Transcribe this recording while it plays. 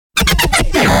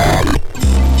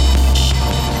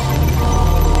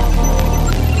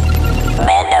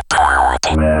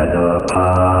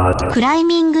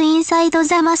Climbing Inside the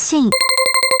Machine.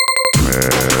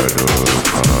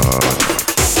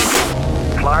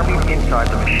 Climbing inside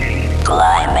the machine.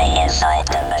 Climbing inside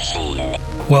the machine.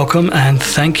 Welcome and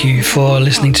thank you for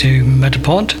listening to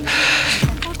Metapod.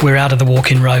 We're out of the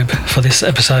walk-in robe for this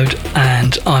episode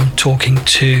and I'm talking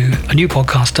to a new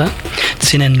podcaster,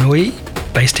 Tsinen Lui,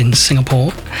 based in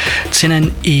Singapore.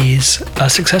 Tsinen is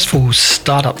a successful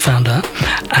startup founder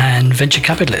and venture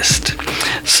capitalist.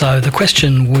 So the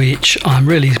question which I'm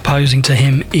really posing to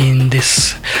him in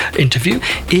this interview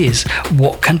is,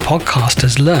 what can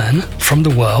podcasters learn from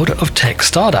the world of tech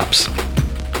startups?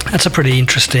 That's a pretty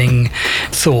interesting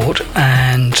thought,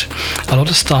 and a lot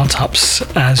of startups,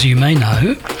 as you may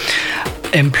know,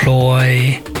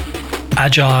 employ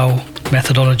agile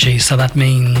methodology. So that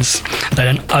means they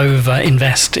don't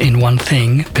over-invest in one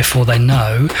thing before they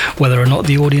know whether or not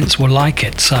the audience will like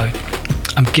it. So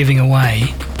I'm giving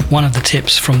away one of the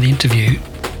tips from the interview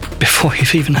before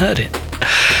you've even heard it.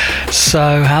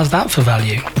 So how's that for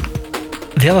value?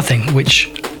 The other thing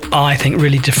which I think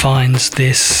really defines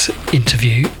this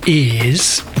interview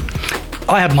is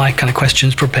I had my kind of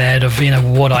questions prepared of,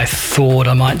 what I thought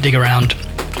I might dig around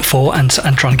for and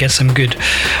try and get some good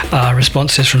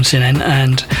responses from Tsinen.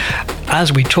 And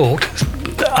as we talked,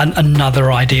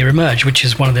 another idea emerged, which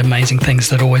is one of the amazing things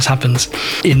that always happens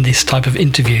in this type of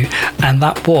interview. And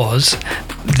that was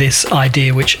this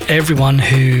idea which everyone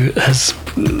who has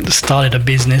started a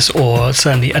business or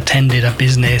certainly attended a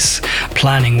business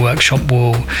planning workshop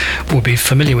will be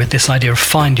familiar with, this idea of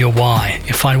find your why.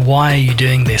 You find why are you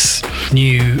doing this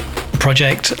new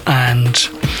project and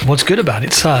what's good about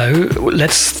it. So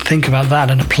let's think about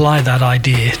that and apply that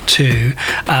idea to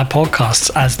our podcasts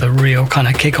as the real kind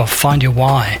of kickoff. Find your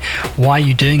why. Why are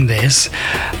you doing this?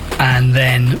 And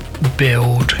then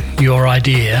build your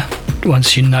idea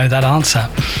once you know that answer.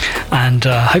 And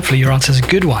hopefully your answer is a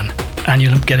good one and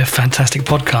you'll get a fantastic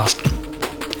podcast.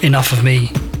 Enough of me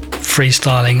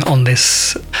freestyling on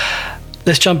this.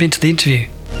 Let's jump into the interview.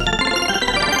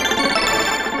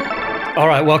 All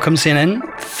right, welcome, Tsinen.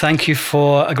 Thank you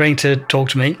for agreeing to talk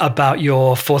to me about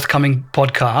your forthcoming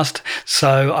podcast.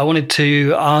 So I wanted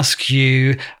to ask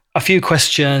you a few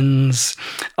questions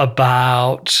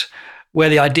about where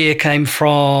the idea came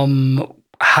from,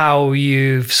 how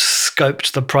you've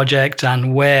scoped the project,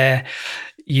 and where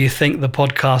you think the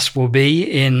podcast will be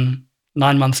in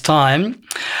 9 months' time.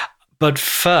 But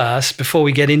first, before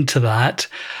we get into that,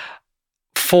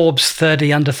 Forbes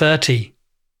 30 Under 30.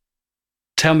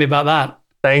 Tell me about that.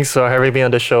 Thanks for having me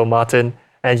on the show, Martin.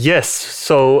 And yes,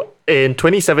 so in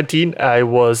 2017, I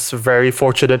was very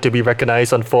fortunate to be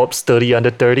recognized on Forbes 30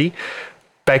 Under 30.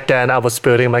 Back then, I was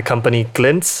building my company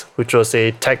Glints, which was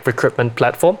a tech recruitment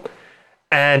platform.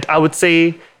 And I would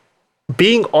say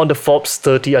being on the Forbes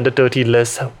 30 Under 30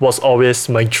 list was always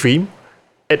my dream.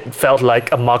 It felt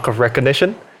like a mark of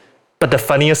recognition. But the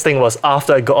funniest thing was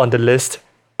after I got on the list,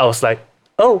 I was like,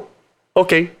 oh,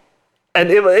 okay. And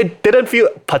it didn't feel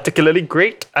particularly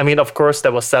great. I mean, of course,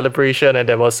 there was celebration and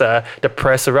there was the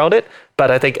press around it.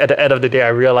 But I think at the end of the day, I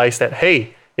realized that,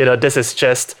 hey, this is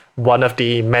just one of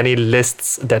the many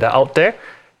lists that are out there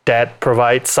that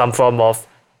provide some form of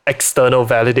external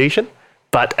validation.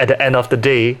 But at the end of the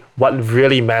day, what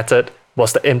really mattered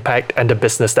was the impact and the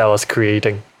business that I was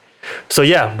creating. So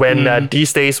yeah, when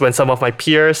these days, when some of my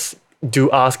peers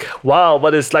do ask, wow,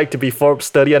 what it's like to be Forbes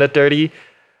 30 Under 30,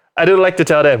 I do like to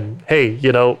tell them, hey,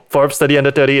 Forbes 30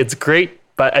 Under 30, it's great,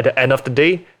 but at the end of the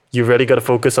day, you really got to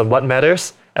focus on what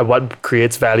matters and what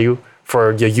creates value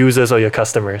for your users or your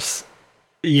customers.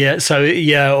 Yeah, so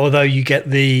although you get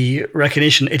the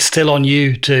recognition, it's still on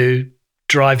you to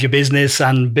drive your business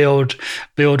and build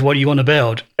what you want to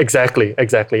build. Exactly.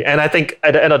 And I think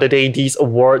at the end of the day, these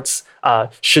awards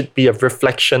should be a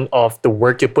reflection of the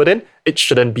work you put in. It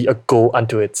shouldn't be a goal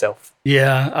unto itself.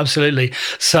 Yeah, absolutely.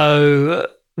 So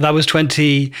that was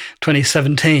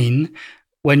 2017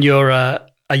 when you're a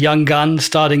young gun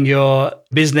starting your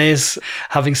business,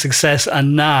 having success.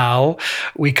 And now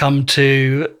we come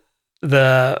to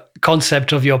the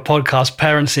concept of your podcast,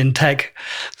 Parents in Tech.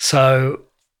 So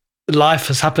life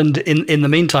has happened in the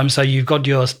meantime. So you've got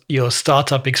your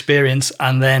startup experience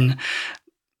and then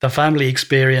the family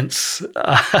experience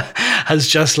has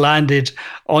just landed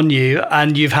on you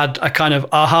and you've had a kind of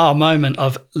aha moment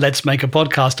of let's make a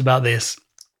podcast about this.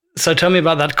 So tell me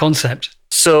about that concept.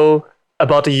 So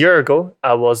about a year ago,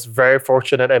 I was very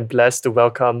fortunate and blessed to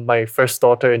welcome my first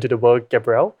daughter into the world,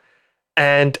 Gabrielle.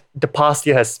 And the past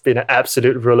year has been an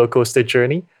absolute roller coaster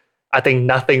journey. I think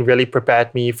nothing really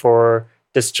prepared me for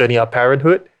this journey of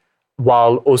parenthood,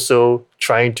 while also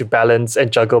trying to balance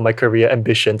and juggle my career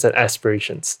ambitions and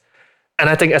aspirations. And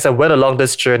I think as I went along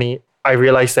this journey, I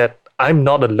realized that I'm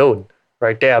not alone,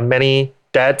 right? There are many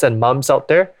dads and moms out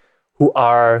there who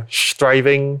are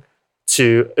striving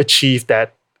to achieve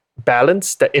that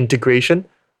balance, that integration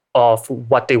of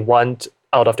what they want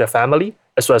out of their family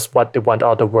as well as what they want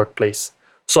out of the workplace.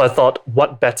 So I thought,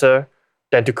 what better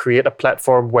than to create a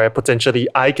platform where potentially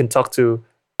I can talk to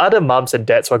other moms and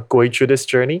dads who are going through this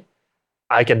journey.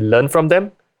 I can learn from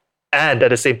them and at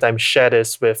the same time share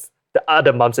this with the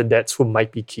other moms and dads who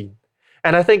might be keen.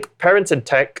 And I think parents in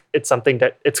tech, it's something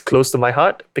that it's close to my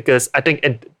heart because I think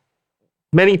in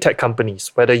many tech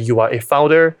companies, whether you are a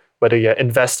founder, whether you're an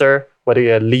investor, whether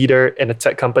you're a leader in a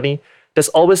tech company, there's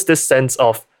always this sense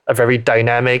of a very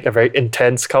dynamic, a very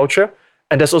intense culture.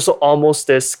 And there's also almost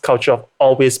this culture of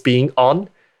always being on,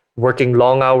 working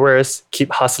long hours,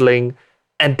 keep hustling.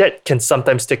 And that can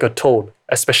sometimes take a toll,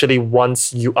 especially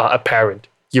once you are a parent.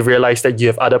 You realize that you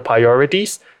have other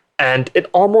priorities. And it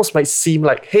almost might seem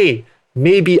like, hey,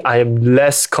 maybe I am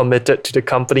less committed to the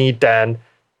company than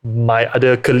my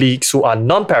other colleagues who are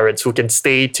non-parents who can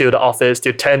stay till the office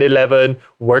till 10, 11,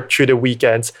 work through the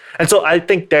weekends. And so I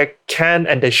think there can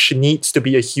and there needs to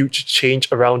be a huge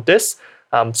change around this.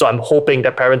 So I'm hoping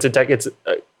that Parents in Tech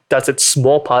does its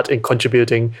small part in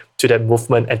contributing to that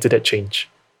movement and to that change.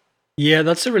 Yeah,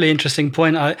 that's a really interesting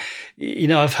point.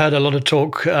 I've heard a lot of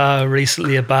talk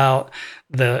recently about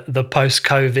the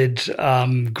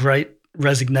post-COVID Great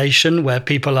Resignation, where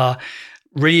people are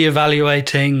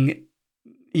reevaluating,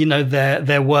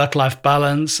 their work-life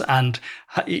balance and,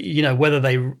 whether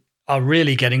they are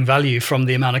really getting value from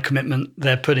the amount of commitment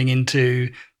they're putting into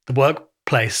the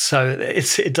workplace. So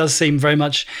it does seem very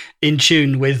much in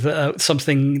tune with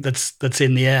something that's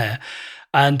in the air.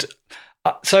 And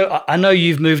so I know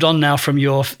you've moved on now from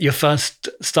your first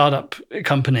startup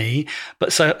company,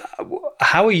 but so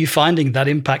how are you finding that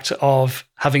impact of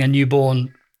having a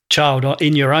newborn child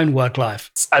in your own work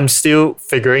life? I'm still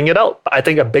figuring it out. I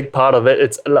think a big part of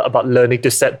it's about learning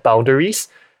to set boundaries.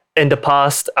 In the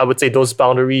past, I would say those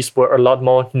boundaries were a lot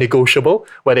more negotiable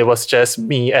when it was just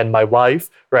me and my wife,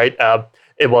 right?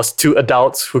 It was two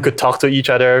adults who could talk to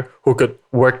each other, who could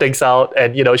work things out.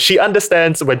 And, she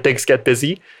understands when things get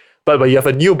busy. But when you have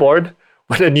a newborn,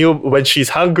 when she's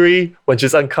hungry, when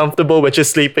she's uncomfortable, when she's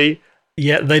sleepy,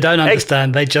 yeah, they don't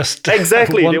understand. They just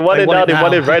exactly they want it now. They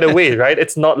want it right away, right?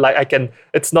 It's not like I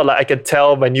can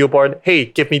tell my newborn, hey,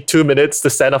 give me 2 minutes to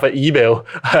send off an email.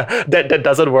 that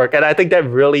doesn't work. And I think that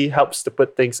really helps to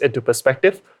put things into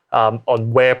perspective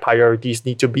on where priorities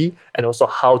need to be and also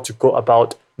how to go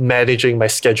about managing my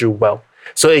schedule well.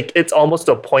 So it's almost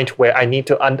to a point where I need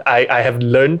to I have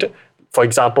learned, for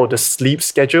example, the sleep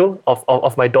schedule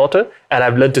of my daughter, and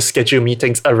I've learned to schedule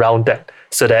meetings around that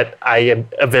so that I am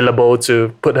available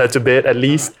to put her to bed at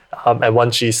least. And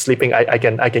once she's sleeping, I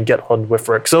can get on with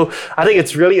work. So I think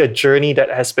it's really a journey that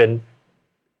has been,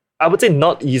 I would say,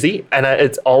 not easy. And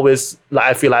it's always,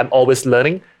 I feel like I'm always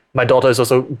learning. My daughter is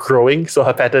also growing, so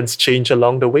her patterns change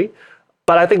along the way.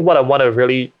 But I think what I want to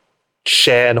really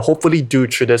share and hopefully do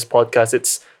through this podcast,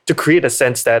 it's to create a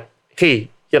sense that, hey,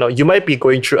 you might be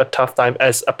going through a tough time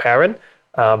as a parent,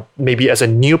 maybe as a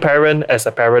new parent, as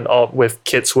a parent with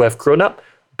kids who have grown up,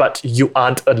 but you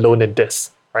aren't alone in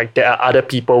this, right? There are other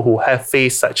people who have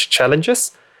faced such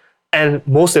challenges. And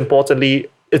most importantly,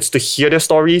 it's to hear their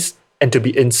stories and to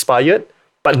be inspired,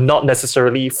 but not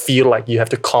necessarily feel like you have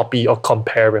to copy or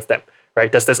compare with them,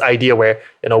 right? There's this idea where,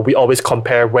 we always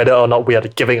compare whether or not we are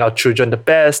giving our children the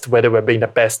best, whether we're being the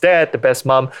best dad, the best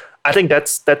mom. I think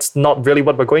that's not really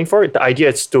what we're going for. The idea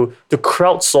is to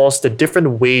crowdsource the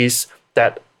different ways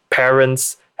that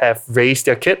parents have raised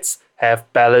their kids,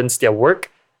 have balanced their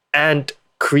work, and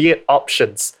create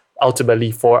options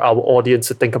ultimately for our audience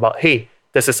to think about, hey,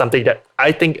 this is something that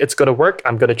I think it's going to work.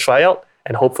 I'm going to try out,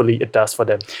 and hopefully it does for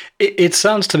them. It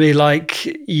sounds to me like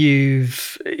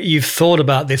you've thought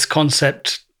about this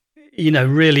concept,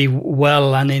 really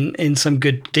well and in some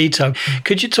good detail.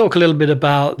 Could you talk a little bit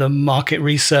about the market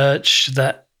research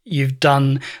that you've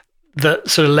done that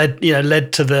sort of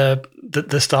led to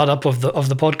the startup of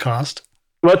the podcast?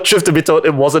 Well, truth to be told,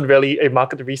 it wasn't really a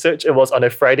market research. It was on a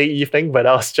Friday evening when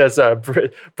I was just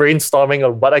brainstorming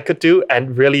on what I could do,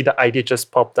 and really the idea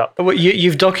just popped up. Well,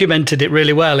 you've documented it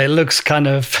really well. It looks kind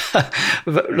of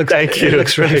Thank you. It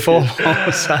looks really formal.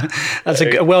 So that's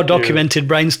a well-documented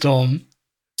brainstorm.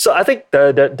 So I think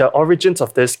the origins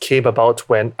of this came about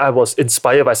when I was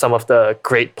inspired by some of the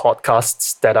great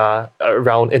podcasts that are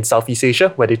around in Southeast Asia,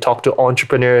 where they talk to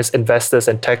entrepreneurs, investors,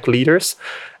 and tech leaders.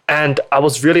 And I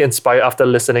was really inspired after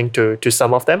listening to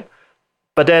some of them.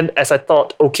 But then as I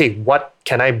thought, okay, what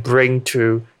can I bring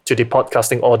to the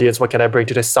podcasting audience? What can I bring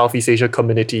to the Southeast Asia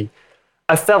community?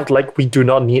 I felt like we do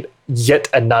not need yet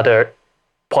another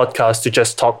podcast to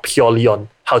just talk purely on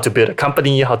how to build a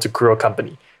company, how to grow a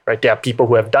company, right? There are people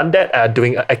who have done that and are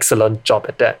doing an excellent job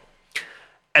at that.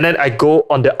 And then I go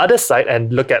on the other side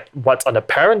and look at what's on the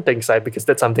parenting side, because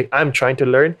that's something I'm trying to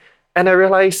learn. And I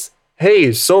realize,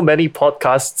 hey, so many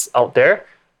podcasts out there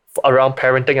around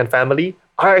parenting and family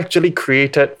are actually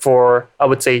created for, I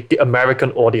would say, the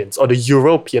American audience or the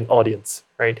European audience,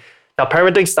 right? Now,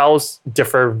 parenting styles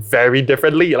differ very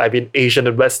differently. I mean, Asian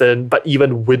and Western, but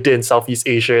even within Southeast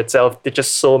Asia itself, there's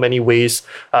just so many ways,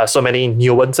 so many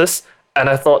nuances. And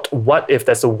I thought, what if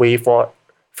there's a way for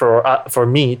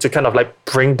me to kind of like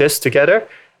bring this together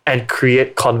and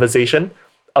create conversation,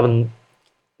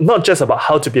 not just about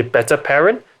how to be a better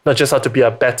parent, not just how to be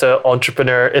a better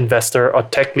entrepreneur, investor, or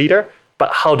tech leader,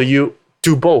 but how do you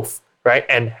do both, right?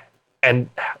 And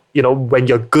when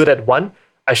you're good at one,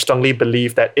 I strongly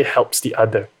believe that it helps the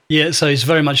other. Yeah, so it's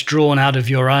very much drawn out of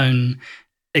your own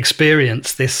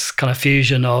experience, this kind of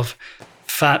fusion of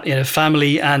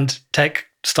family and tech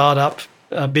startup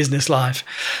business life.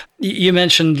 You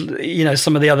mentioned,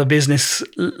 some of the other business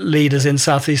leaders in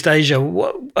Southeast Asia.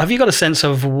 Have you got a sense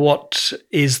of what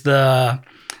is the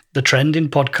trend in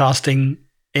podcasting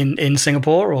in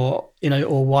Singapore or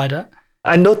wider?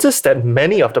 I noticed that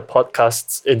many of the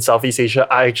podcasts in Southeast Asia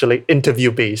are actually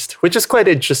interview-based, which is quite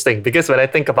interesting because when I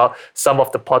think about some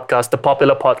of the podcasts, the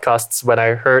popular podcasts, when I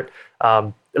heard,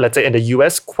 let's say in the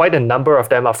US, quite a number of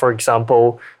them are, for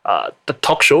example, the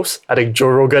talk shows. I think Joe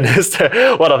Rogan is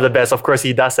one of the best. Of course,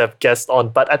 he does have guests on,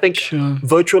 but I think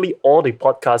virtually all the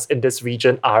podcasts in this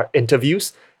region are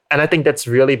interviews. And I think that's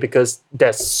really because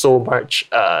there's so much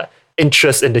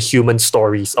interest in the human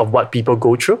stories of what people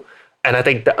go through. And I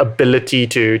think the ability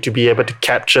to be able to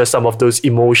capture some of those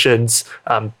emotions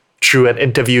through an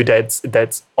interview that's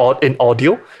in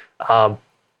audio,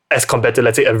 as compared to,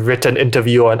 let's say, a written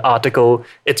interview or an article,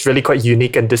 it's really quite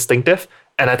unique and distinctive.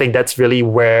 And I think that's really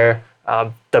where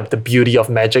the beauty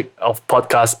of magic of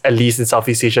podcasts, at least in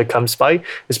Southeast Asia, comes by.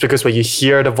 It's because when you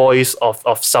hear the voice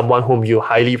of someone whom you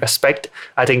highly respect,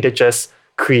 I think that just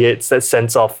creates that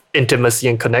sense of intimacy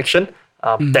and connection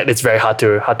that it's very hard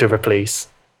to replace.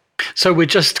 So we're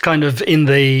just kind of in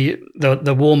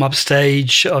the warm-up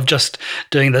stage of just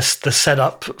doing the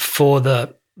setup for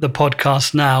the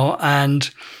podcast now. And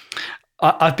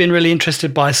I've been really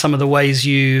interested by some of the ways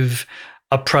you've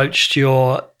approached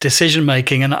your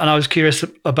decision-making. And I was curious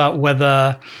about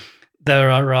whether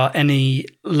there are any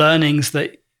learnings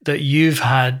that you've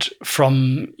had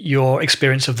from your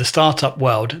experience of the startup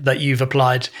world that you've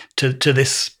applied to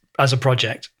this as a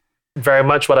project. Very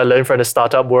much what I learned from the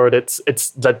startup world. It's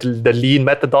the lean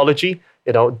methodology.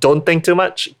 Don't think too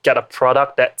much. Get a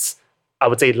product that's, I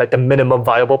would say, like the minimum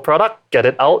viable product. Get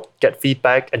it out, get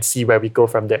feedback, and see where we go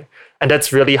from there. And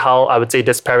that's really how I would say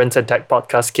this Parents and Tech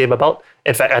podcast came about.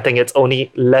 In fact, I think it's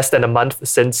only less than a month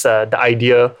since the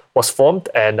idea was formed,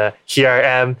 and here I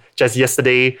am just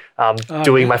yesterday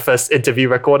doing my first interview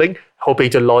recording, hoping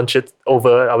to launch it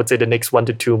over, I would say, the next 1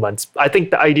 to 2 months. I think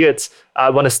the idea is I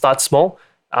want to start small.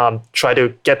 Try to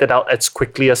get it out as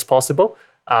quickly as possible.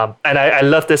 And I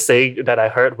love this saying that I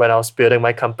heard when I was building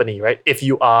my company, right? If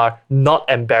you are not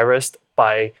embarrassed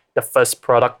by the first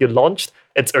product you launched,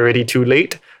 it's already too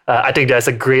late. I think there's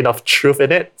a grain of truth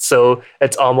in it. So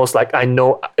it's almost like, I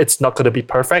know it's not going to be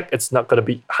perfect. It's not going to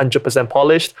be 100%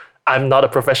 polished. I'm not a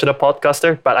professional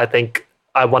podcaster, but I think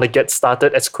I want to get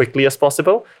started as quickly as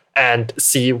possible and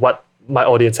see what my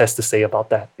audience has to say about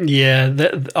that. Yeah,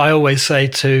 I always say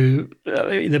to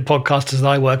the podcasters that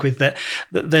I work with that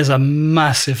there's a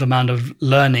massive amount of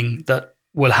learning that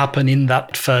will happen in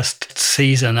that first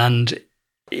season, and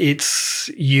it's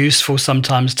useful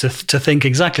sometimes to think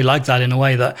exactly like that, in a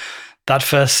way that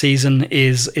first season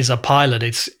is a pilot.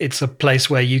 It's a place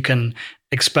where you can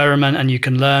experiment and you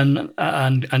can learn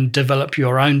and develop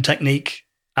your own technique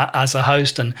as a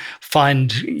host and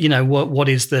find what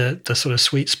is the sort of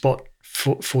sweet spot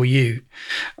for you.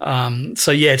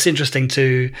 So yeah, it's interesting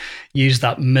to use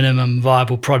that minimum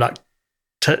viable product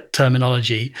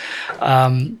terminology.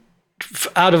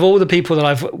 Out of all the people that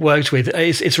I've worked with,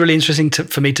 it's really interesting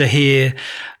for me to hear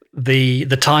the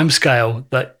timescale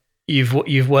that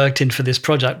you've worked in for this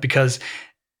project, because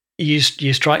you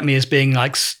strike me as being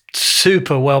like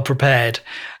super well prepared,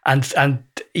 and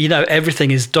everything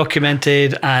is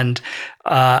documented and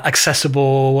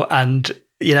accessible, and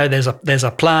there's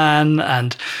a plan,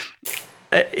 and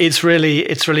it's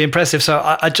really impressive. So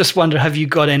I just wonder, have you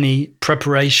got any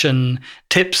preparation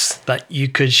tips that you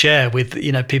could share with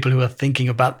people who are thinking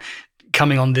about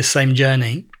coming on this same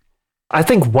journey? I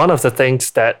think one of the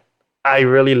things that I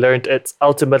really learned, it's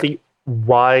ultimately,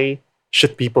 why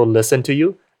should people listen to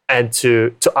you? and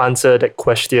to answer that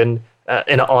question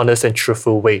in an honest and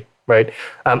truthful way, right?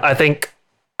 I think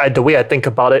the way I think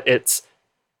about it, it's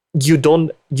you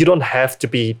don't have to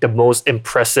be the most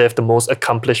impressive, the most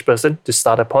accomplished person to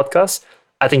start a podcast.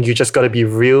 I think you just got to be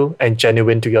real and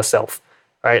genuine to yourself,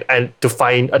 right? And to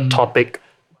find a topic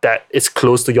that is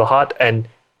close to your heart and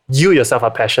you yourself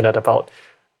are passionate about.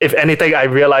 If anything, I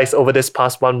realized over this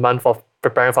past 1 month of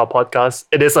preparing for our podcast,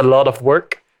 it is a lot of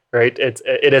work, right?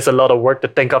 It is a lot of work to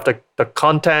think of the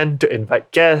content, to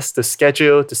invite guests, to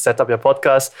schedule, to set up your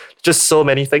podcast, just so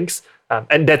many things.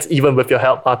 And that's even with your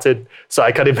help, Martin. So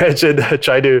I can't imagine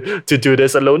trying to do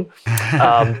this alone.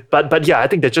 But yeah, I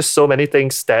think there's just so many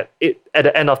things that at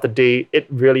the end of the day, it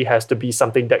really has to be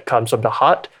something that comes from the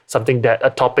heart,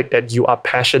 a topic that you are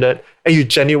passionate and you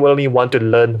genuinely want to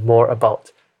learn more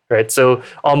about, right? So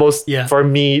almost for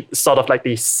me, sort of like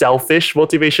the selfish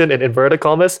motivation in inverted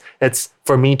commas, it's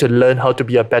for me to learn how to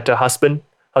be a better husband,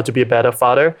 how to be a better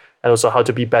father, and also how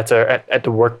to be better at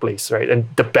the workplace, right? And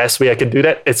the best way I can do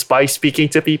that is by speaking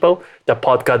to people. The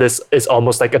podcast is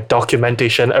almost like a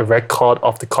documentation, a record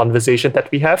of the conversation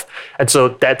that we have. And so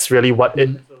that's really what it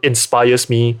inspires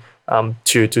me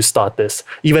to start this.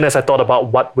 Even as I thought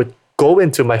about what would go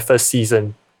into my first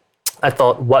season, I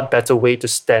thought what better way to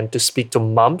stand to speak to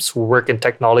moms who work in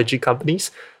technology companies,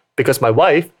 because my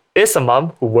wife is a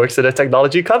mom who works in a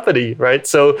technology company, right?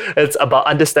 So it's about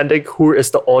understanding who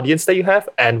is the audience that you have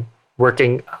and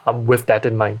working with that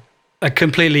in mind. I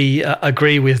completely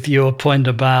agree with your point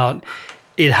about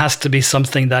it has to be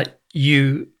something that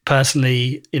you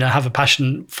personally, have a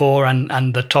passion for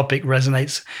and the topic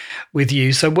resonates with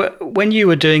you. So when you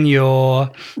were doing your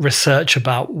research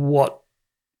about what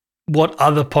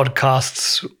other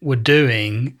podcasts were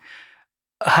doing,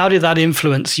 how did that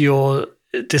influence your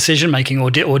decision making, or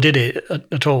did it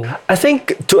at all? I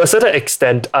think to a certain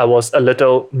extent, I was a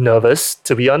little nervous,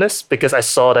 to be honest, because I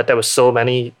saw that there were so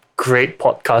many great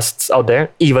podcasts out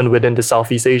there, even within the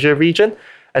Southeast Asia region.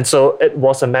 And so it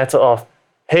was a matter of,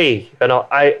 hey,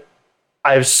 I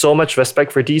have so much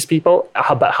respect for these people,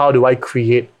 but how do I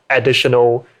create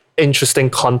additional interesting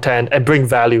content and bring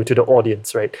value to the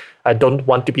audience, right? I don't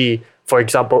want to be, for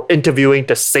example, interviewing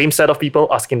the same set of people,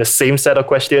 asking the same set of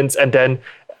questions, and then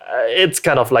it's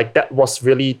kind of like that was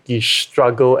really the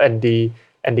struggle and the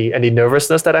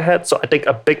nervousness that I had. So I think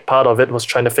a big part of it was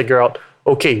trying to figure out,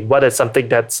 okay, what is something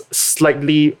that's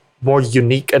slightly more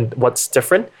unique and what's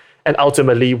different, and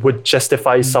ultimately would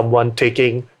justify someone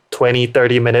taking 20,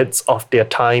 30 minutes of their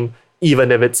time,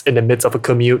 even if it's in the midst of a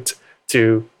commute,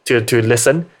 to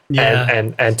listen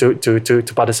and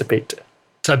to participate.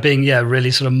 So being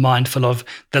really sort of mindful of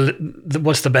the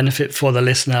what's the benefit for the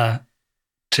listener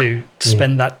to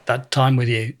spend that time with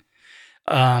you.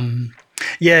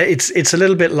 It's a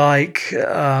little bit like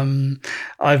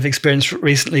I've experienced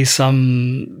recently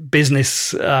some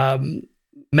business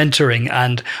mentoring,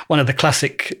 and one of the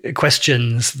classic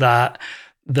questions that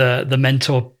the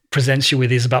mentor presents you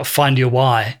with is about find your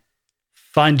why.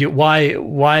 Find your why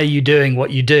are you doing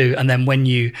what you do? And then when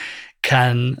you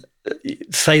can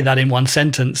say that in one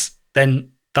sentence, then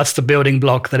that's the building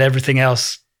block that everything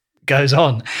else goes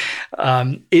on.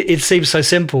 It seems so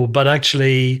simple, but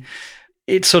actually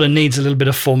it sort of needs a little bit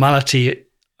of formality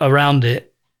around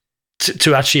it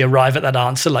to actually arrive at that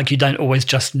answer. Like you don't always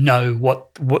just know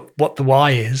what the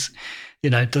why is.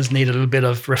 It does need a little bit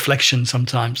of reflection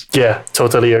sometimes. Yeah,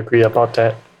 totally agree about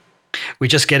that. We're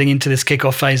just getting into this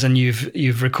kickoff phase, and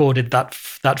you've recorded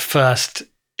that first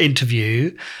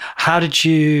interview. How did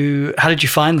you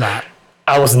find that?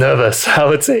 I was nervous, I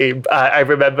would say. I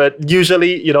remember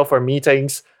usually, for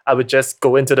meetings, I would just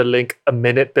go into the link a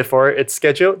minute before it's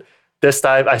scheduled. This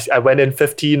time I went in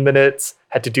 15 minutes,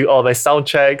 had to do all my sound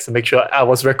checks and make sure I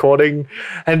was recording.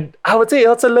 And I would say I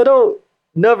was a little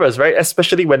nervous, right?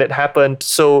 Especially when it happened.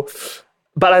 So,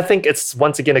 but I think it's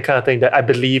once again the kind of thing that I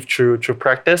believe through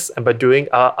practice, and by doing,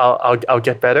 I'll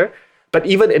get better. But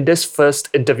even in this first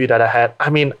interview that I had,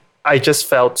 I just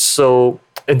felt so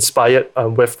inspired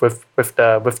with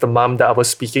the mom that I was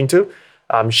speaking to.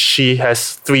 She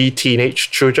has 3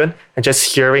 teenage children, and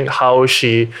just hearing how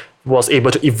she was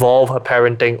able to evolve her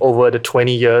parenting over the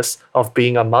 20 years of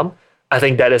being a mom, I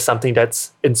think that is something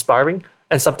that's inspiring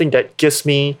and something that gives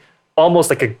me almost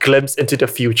like a glimpse into the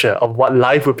future of what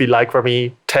life would be like for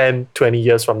me 10, 20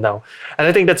 years from now. And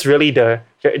I think that's really the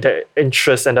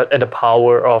interest and the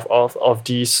power of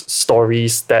these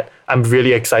stories that I'm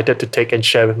really excited to take and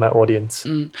share with my audience.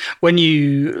 When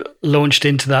you launched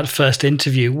into that first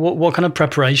interview, what kind of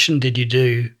preparation did you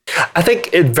do? I think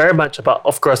it's very much about,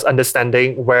 of course,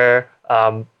 understanding where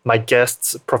my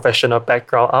guests' professional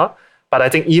background are, But I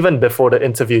think even before the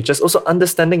interview, just also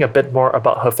understanding a bit more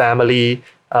about her family,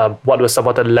 what were some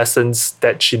of the lessons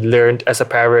that she learned as a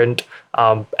parent,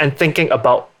 and thinking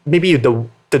about maybe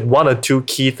the one or two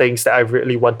key things that I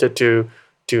really wanted to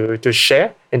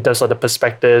share in terms of the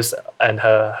perspectives and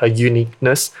her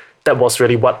uniqueness. That was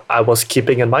really what I was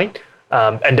keeping in mind.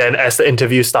 And then as the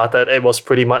interview started, it was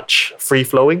pretty much free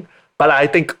flowing. But I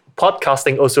think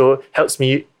podcasting also helps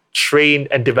me train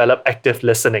and develop active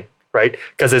listening, right?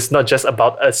 Because it's not just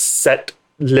about a set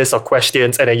list of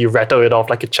questions and then you rattle it off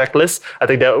like a checklist. I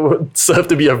think that would serve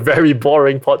to be a very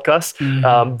boring podcast.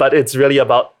 But it's really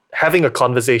about having a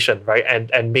conversation, right?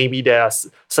 And maybe there are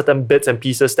certain bits and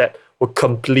pieces that were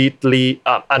completely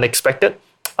unexpected,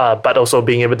 but also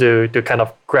being able to kind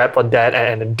of grab on that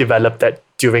and develop that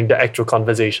during the actual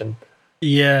conversation.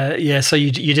 Yeah. So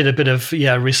you did a bit of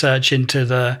research into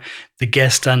the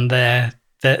guest and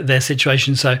their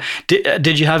situation. So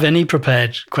did you have any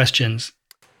prepared questions?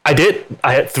 I did.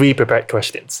 I had 3 prepared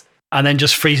questions. And then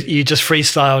you just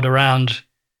freestyled around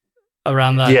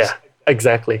that. Yeah,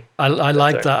 exactly. I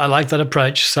like that. I like that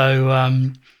approach.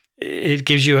 So it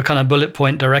gives you a kind of bullet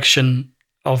point direction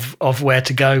of where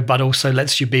to go, but also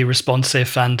lets you be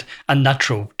responsive and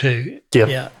natural too.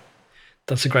 Yeah.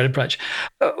 That's a great approach.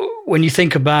 When you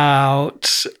think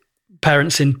about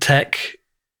Parents in Tech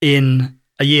in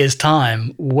a year's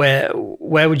time, where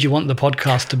would you want the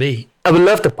podcast to be? I would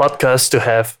love the podcast to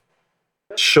have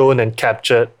shown and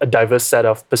captured a diverse set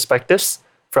of perspectives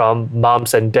from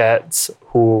moms and dads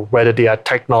who, whether they are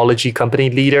technology company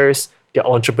leaders, they're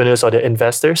entrepreneurs or they're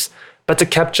investors, but to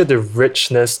capture the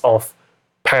richness of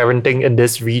parenting in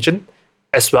this region,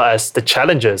 as well as the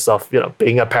challenges of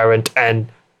being a parent and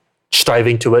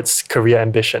striving towards career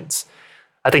ambitions.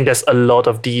 I think there's a lot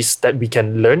of these that we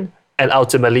can learn. And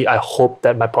ultimately, I hope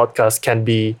that my podcast can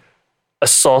be a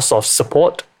source of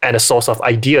support and a source of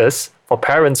ideas for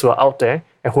parents who are out there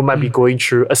and who might be going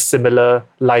through a similar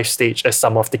life stage as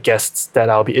some of the guests that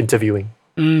I'll be interviewing.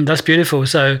 That's beautiful.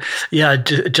 So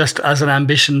just as an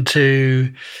ambition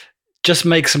to just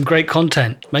make some great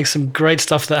content, make some great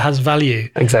stuff that has value.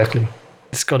 Exactly.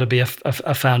 It's got to be a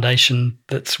foundation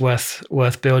that's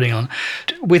worth building on.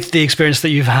 With the experience that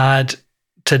you've had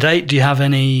to date, do you have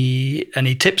any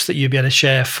tips that you'd be able to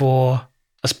share for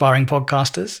aspiring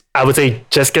podcasters? I would say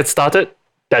just get started.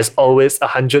 There's always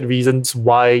 100 reasons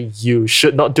why you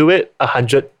should not do it,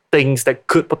 100 things that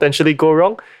could potentially go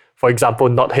wrong. For example,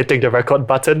 not hitting the record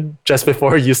button just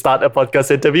before you start a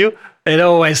podcast interview. It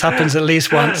always happens at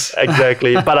least once.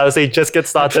 Exactly. But I would say just get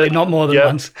started. Hopefully not more than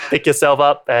once. Pick yourself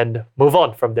up and move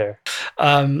on from there.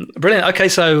 Brilliant. Okay,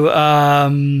 so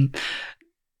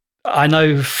I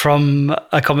know from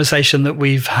a conversation that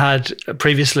we've had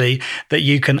previously that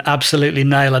you can absolutely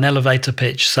nail an elevator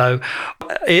pitch. So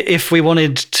if we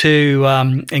wanted to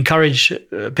encourage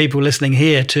people listening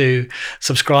here to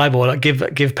subscribe or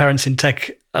give Parents in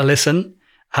Tech a listen,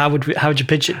 how would you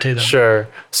pitch it to them? Sure.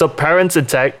 So Parents in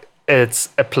Tech, it's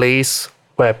a place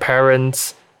where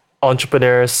parents,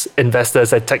 entrepreneurs,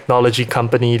 investors, and technology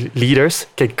company leaders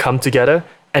can come together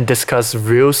and discuss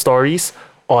real stories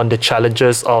on the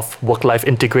challenges of work-life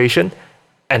integration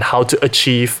and how to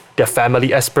achieve their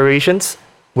family aspirations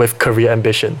with career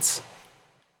ambitions.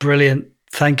 Brilliant.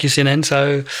 Thank you, Sinan.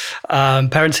 So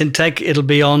Parents in Tech, it'll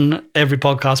be on every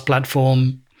podcast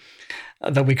platform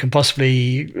that we can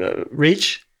possibly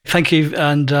reach. Thank you,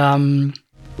 and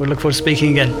we look forward to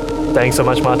speaking again. Thanks so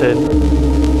much, Martin.